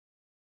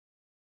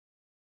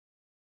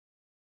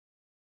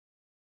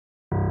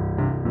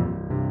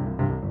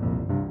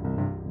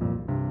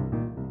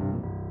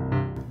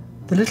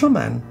The little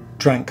man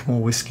drank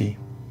more whiskey.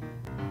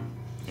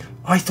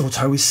 "I thought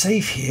I was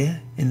safe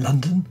here in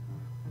London,"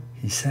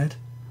 he said.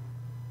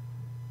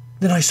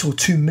 "Then I saw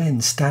two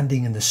men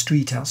standing in the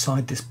street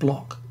outside this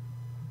block.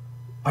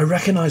 I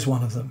recognised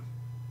one of them."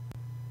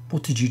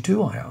 "What did you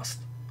do?" I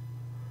asked.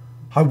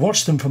 "I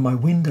watched them from my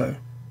window,"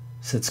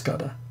 said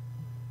Scudder.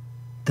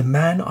 "The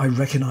man I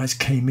recognised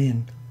came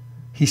in.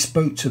 He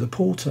spoke to the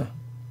porter."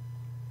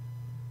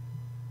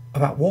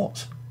 "About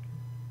what?"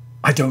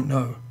 "I don't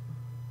know,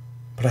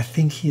 but I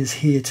think he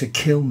is here to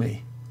kill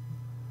me.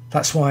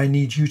 That's why I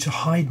need you to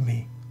hide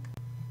me."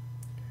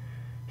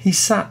 He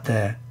sat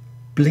there,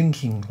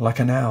 blinking like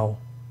an owl.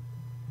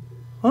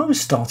 I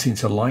was starting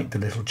to like the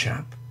little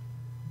chap.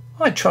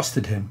 I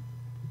trusted him.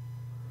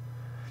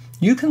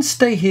 "You can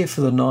stay here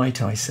for the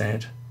night," I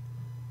said.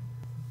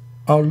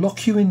 "I'll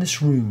lock you in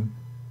this room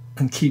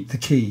and keep the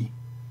key.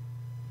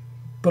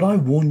 But I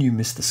warn you,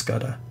 Mr.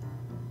 Scudder,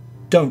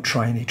 don't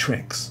try any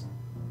tricks.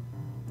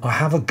 I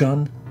have a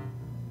gun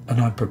and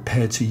I'm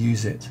prepared to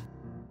use it."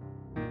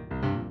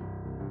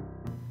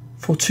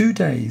 For 2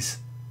 days,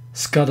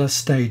 Scudder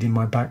stayed in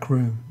my back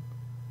room.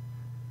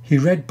 He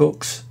read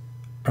books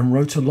and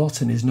wrote a lot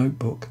in his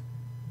notebook.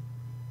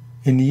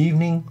 In the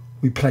evening,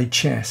 we played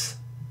chess.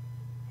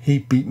 He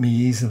beat me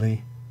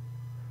easily.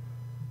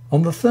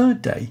 On the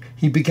 3rd day,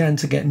 he began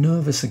to get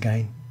nervous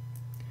again.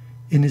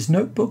 In his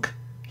notebook,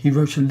 he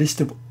wrote a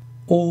list of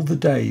all the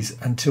days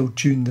until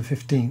June the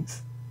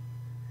 15th.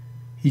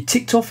 He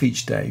ticked off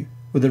each day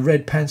with a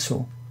red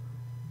pencil,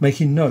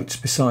 making notes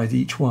beside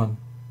each one.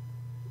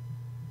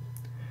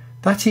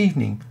 That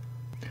evening,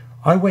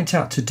 I went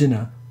out to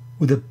dinner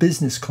with a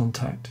business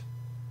contact.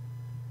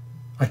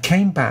 I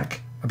came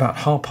back about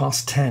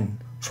 10:30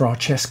 for our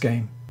chess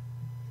game.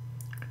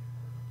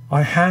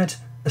 I had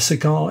a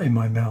cigar in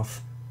my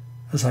mouth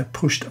as I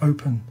pushed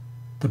open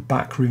the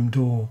back room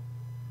door.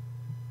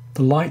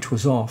 The light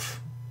was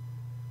off.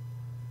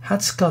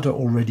 Had Scudder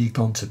already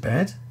gone to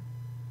bed?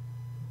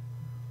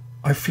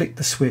 I flicked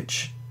the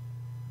switch,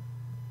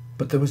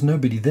 but there was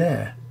nobody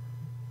there.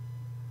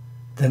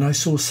 Then I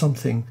saw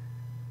something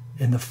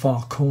in the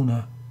far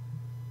corner,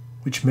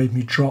 which made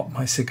me drop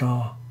my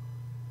cigar.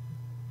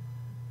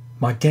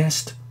 My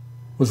guest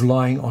was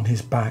lying on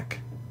his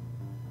back.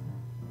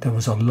 There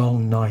was a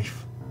long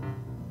knife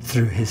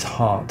through his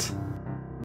heart.